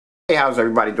Hey, how's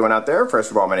everybody doing out there?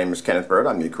 First of all, my name is Kenneth Bird.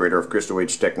 I'm the creator of Crystal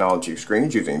H Technology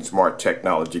Screens using Smart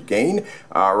Technology Gain.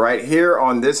 Right here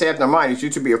on this half, now mine, it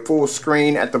used to be a full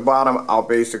screen. At the bottom, I'll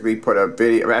basically put a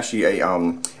video, actually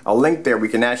a link there. We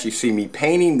can actually see me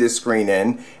painting this screen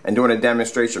in and doing a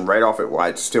demonstration right off it while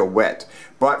it's still wet.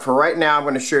 But for right now, I'm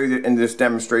going to show you in this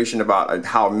demonstration about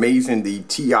how amazing the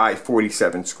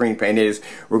Ti.47 screen paint is.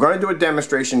 We're going to do a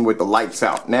demonstration with the lights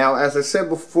out. Now, as I said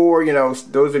before, you know,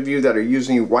 those of you that are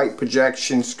using white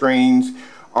projection screens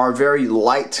are very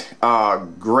light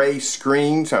gray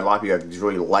screens. A lot of you have these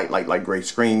really light gray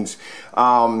screens.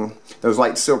 Those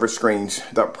light silver screens.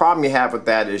 The problem you have with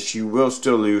that is you will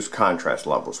still lose contrast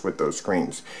levels with those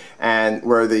screens. And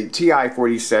where the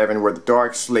Ti.47, where the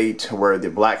dark slate, where the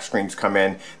black screens come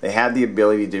in, they have the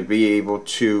ability to be able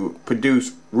to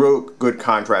produce real good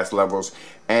contrast levels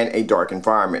and a dark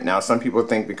environment. Now, some people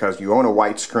think because you own a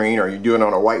white screen or you do it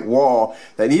on a white wall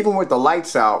that even with the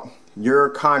lights out, your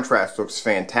contrast looks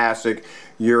fantastic.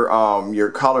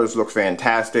 Your colors look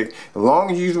fantastic. As long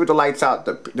as you use it with the lights out,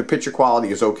 the picture quality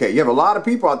is okay. You have a lot of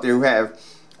people out there who have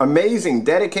amazing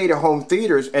dedicated home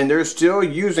theaters and they're still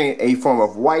using a form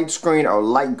of white screen or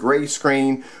light gray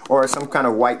screen or some kind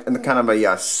of white and kind of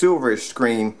a silver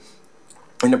screen.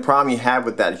 And the problem you have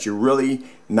with that is you're really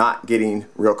not getting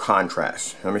real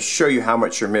contrast. I'm going to show you how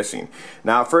much you're missing.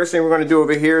 Now, first thing we're going to do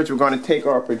over here is we're going to take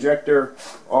our projector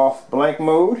off blank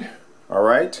mode. All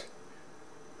right.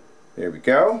 There we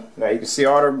go. Now you can see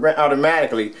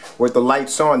automatically with the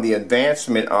lights on the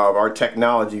advancement of our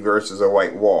technology versus a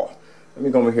white wall. Let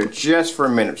me go over here just for a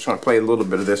minute. I'm just going to play a little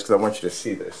bit of this because I want you to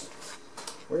see this.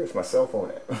 Where's my cell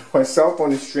phone at? My cell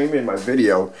phone is streaming my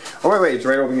video. Oh, wait, it's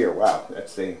right over here. Wow,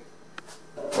 let's see.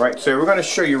 All right, so we're going to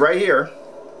show you right here.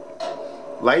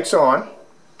 Lights on.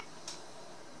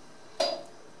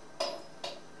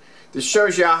 This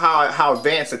shows you how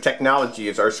advanced the technology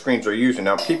is our screens are using.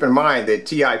 Now keep in mind that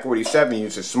Ti.47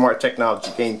 uses Smart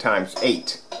Technology Gain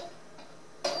 ×8.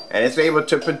 And it's able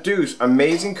to produce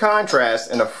amazing contrast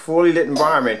in a fully lit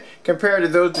environment compared to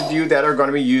those of you that are going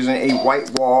to be using a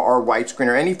white wall or white screen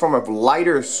or any form of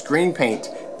lighter screen paint.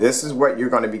 This is what you're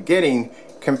going to be getting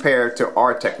compared to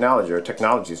our technology. Our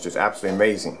technology is just absolutely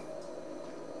amazing.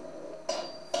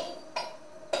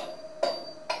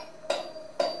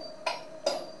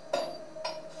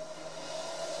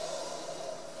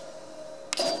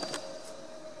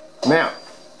 Now,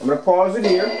 I'm going to pause it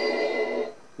here.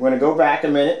 We're going to go back a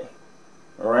minute.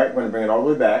 Alright, we're going to bring it all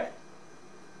the way back.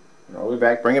 All the way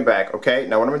back, bring it back. Okay,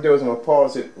 now what I'm going to do is I'm going to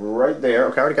pause it right there.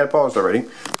 Okay, I already got it paused already.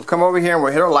 We'll come over here and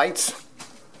we'll hit our lights.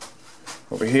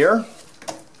 Over here.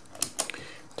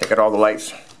 Take out all the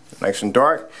lights. Nice and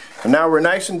dark. And now we're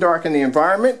nice and dark in the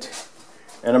environment.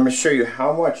 And I'm going to show you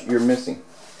how much you're missing.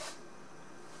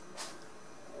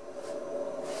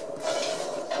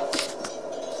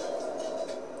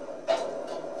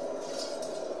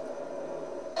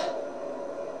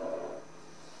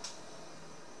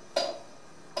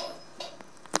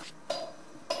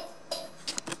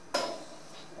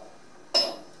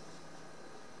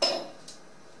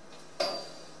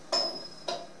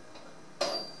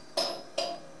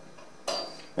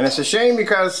 And it's a shame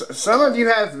because some of you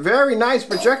have very nice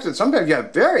projectors. Some of you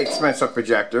have very expensive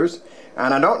projectors,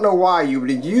 and I don't know why you would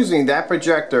be using that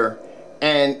projector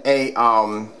and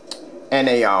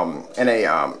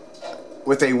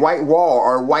with a white wall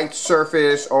or white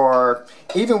surface, or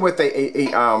even with a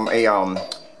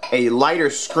lighter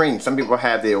screen. Some people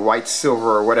have the white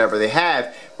silver or whatever they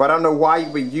have, but I don't know why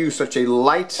you would use such a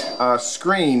light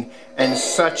screen and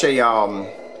such a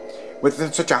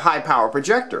with such a high power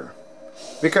projector.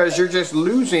 Because you're just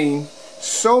losing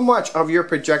so much of your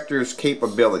projector's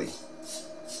capability.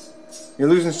 You're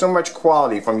losing so much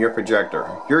quality from your projector.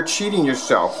 You're cheating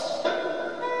yourself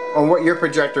on what your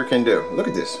projector can do. Look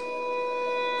at this.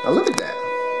 Now look at that.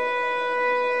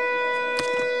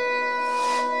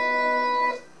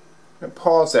 And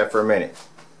pause that for a minute.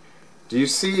 Do you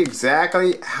see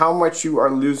exactly how much you are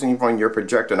losing from your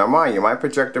projector? Now mind you, my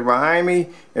projector behind me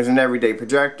is an everyday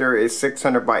projector. It's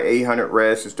 600 by 800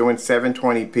 res. It's doing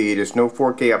 720p. There's no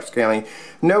 4K upscaling.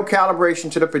 No calibration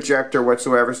to the projector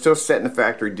whatsoever. Still set in the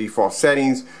factory default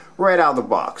settings right out of the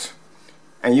box.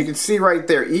 And you can see right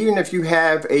there, even if you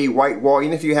have a white wall,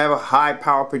 even if you have a high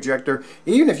power projector,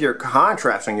 even if your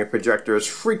contrast on your projector is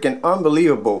freaking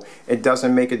unbelievable, it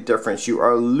doesn't make a difference. You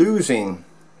are losing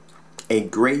a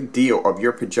great deal of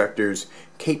your projector's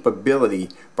capability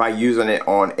by using it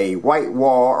on a white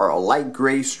wall or a light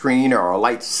gray screen or a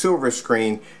light silver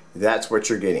screen. That's what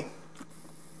you're getting.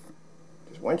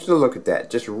 Just want you to look at that.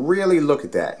 Just really look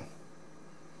at that.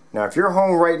 Now if you're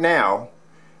home right now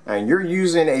and you're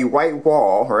using a white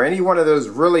wall or any one of those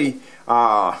really,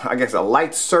 I guess, a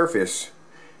light surface,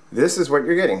 this is what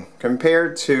you're getting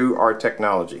compared to our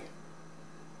technology.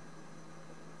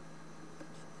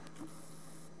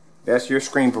 That's your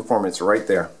screen performance right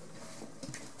there.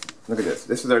 Look at this.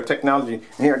 This is our technology. And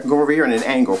here, I can go over here in an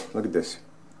angle. Look at this.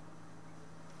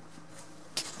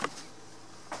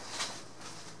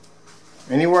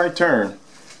 Anywhere I turn,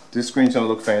 this screen's going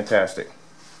to look fantastic.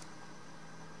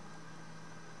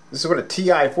 This is what a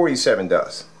Ti.47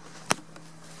 does.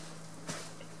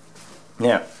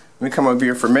 Now, let me come over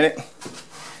here for a minute.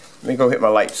 Let me go hit my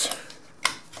lights.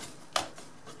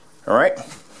 Alright,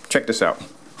 check this out.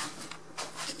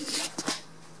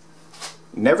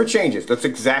 Never changes. Looks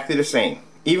exactly the same,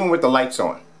 even with the lights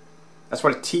on. That's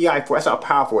what a that's how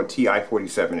powerful a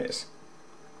Ti.47 is.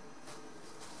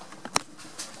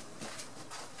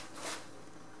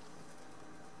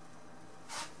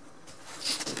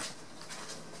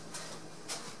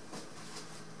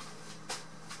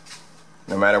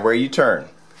 No matter where you turn.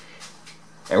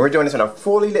 And we're doing this in a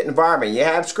fully lit environment. You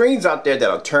have screens out there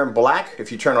that'll turn black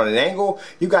if you turn on an angle.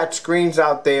 You got screens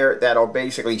out there that'll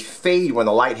basically fade when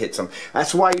the light hits them.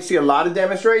 That's why you see a lot of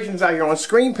demonstrations out here on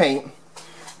screen paint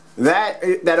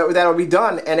that'll be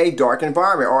done in a dark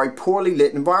environment or a poorly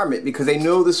lit environment, because they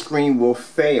know the screen will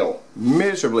fail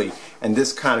miserably in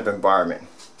this kind of environment.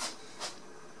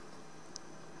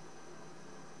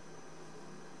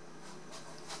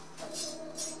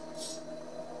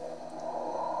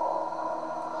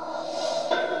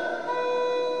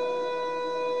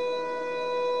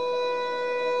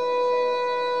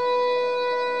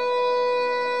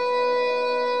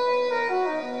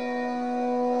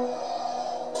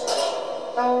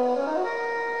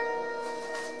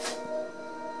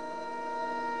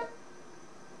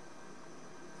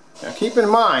 Now keep in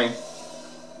mind,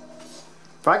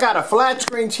 if I got a flat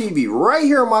screen TV right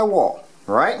here on my wall,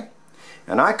 right?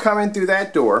 And I come in through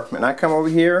that door and I come over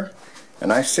here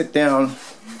and I sit down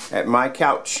at my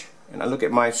couch and I look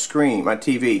at my screen, my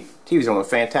TV. TV's gonna look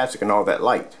fantastic in all that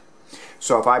light.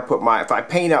 So if I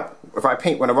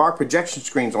paint one of our projection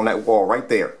screens on that wall right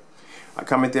there, I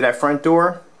come into that front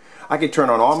door, I can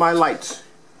turn on all my lights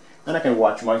and I can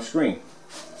watch my screen.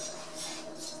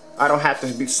 I don't have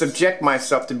to subject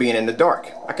myself to being in the dark.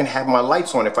 I can have my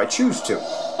lights on if I choose to.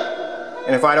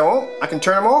 And if I don't, I can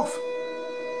turn them off.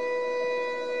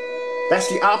 That's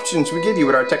the options we give you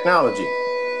with our technology.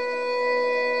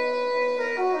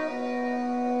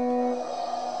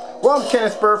 Well, I'm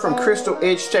Kenneth Bird from Crystal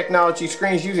Edge Technology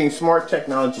Screens using smart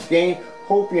technology gain.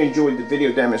 Hope you enjoyed the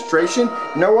video demonstration.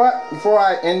 You know what? Before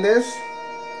I end this,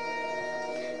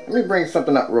 let me bring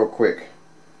something up real quick.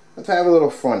 Let's have a little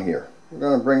fun here. We're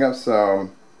going to bring up we're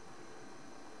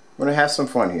going to have some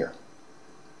fun here.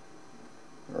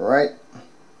 Alright.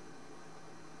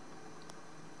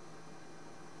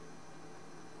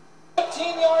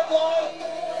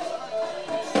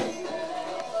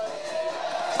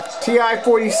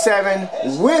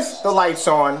 Ti.47 with the lights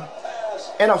on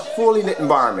in a fully lit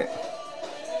environment.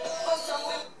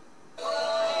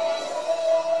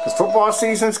 Because football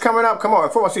season's coming up. Come on,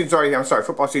 football season's already here. I'm sorry,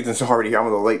 football season's already here. I'm a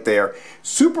little late there.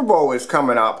 Super Bowl is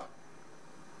coming up.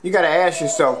 You got to ask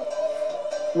yourself,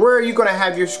 where are you going to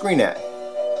have your screen at?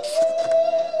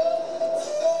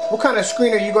 What kind of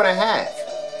screen are you going to have?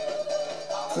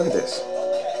 Look at this.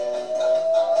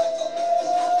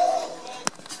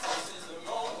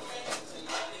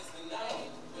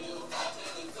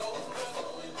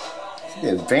 See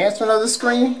the advancement of the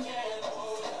screen?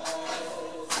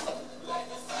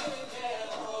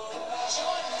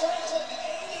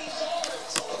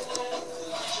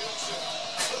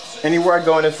 Anywhere I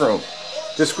go in this room,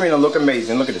 this screen will look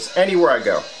amazing. Look at this. Anywhere I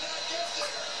go.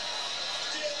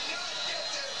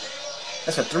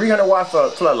 That's a 300 watt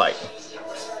floodlight.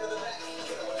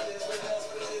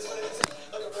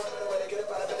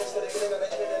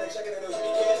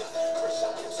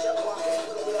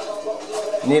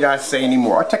 Need I say any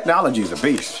more? Our technology is a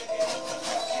beast.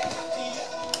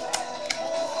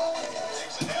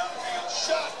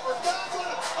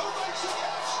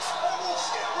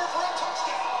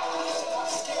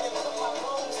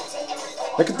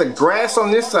 Look at the grass on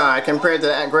this side compared to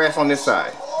that grass on this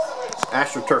side.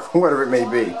 AstroTurf, whatever it may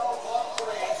be.